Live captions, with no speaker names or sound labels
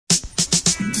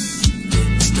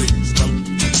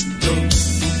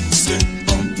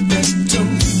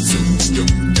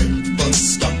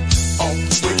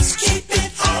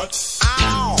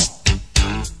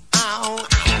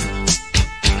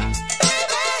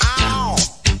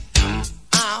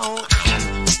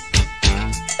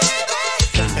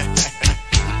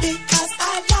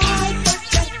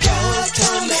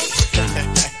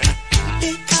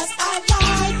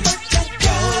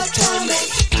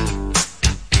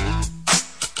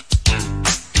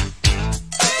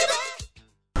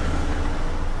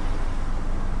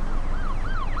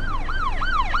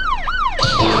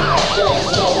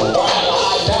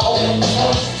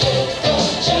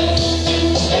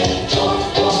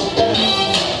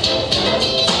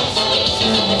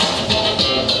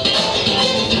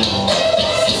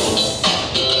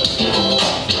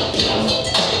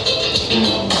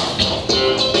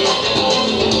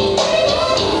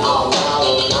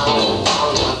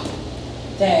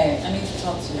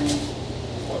talk to me.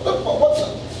 What the?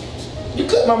 You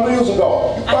cut my music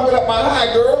off. You fucking up my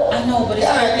high, girl. I know, but it's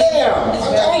God very, damn. it's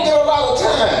I very, don't get a lot of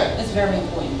time. It's very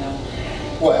important, though.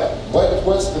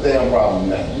 What's the damn problem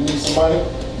now? You need some money?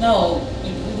 No,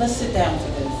 let's sit down for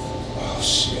this. Oh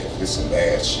shit, this is some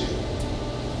bad shit.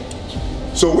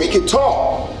 So we can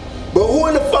talk, but who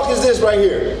in the fuck is this right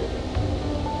here?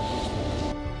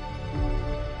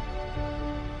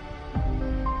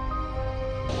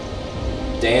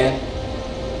 Dan?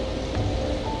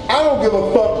 I don't give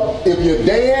a fuck if you're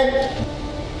Dan,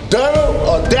 Donald,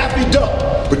 or Daffy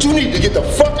Duck, but you need to get the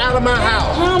fuck out of my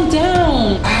house. Calm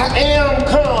down. I am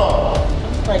calm.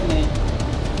 I'm pregnant.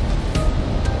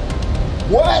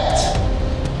 What?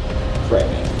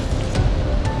 Pregnant.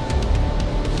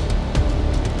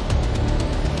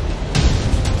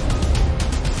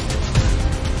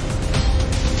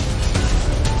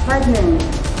 Pregnant.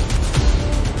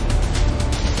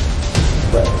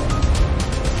 Pregnant.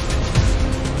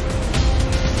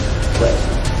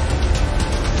 Pregnant.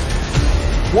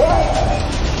 What?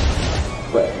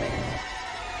 Pregnant.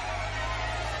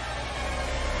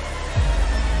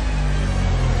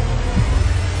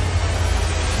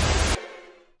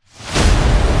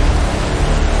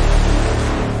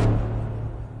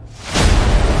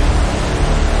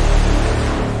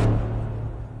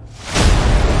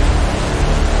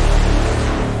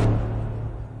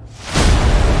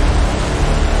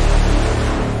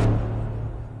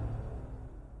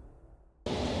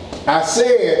 I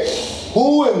said,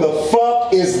 who in the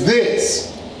fuck is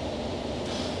this?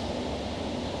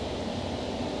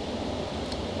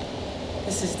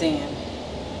 This is Dan.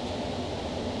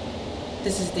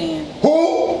 This is Dan.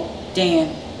 Who?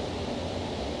 Dan.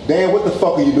 Dan, what the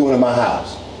fuck are you doing in my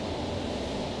house?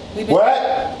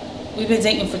 What? We've been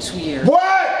dating for 2 years. What?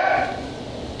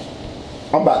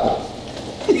 I'm about to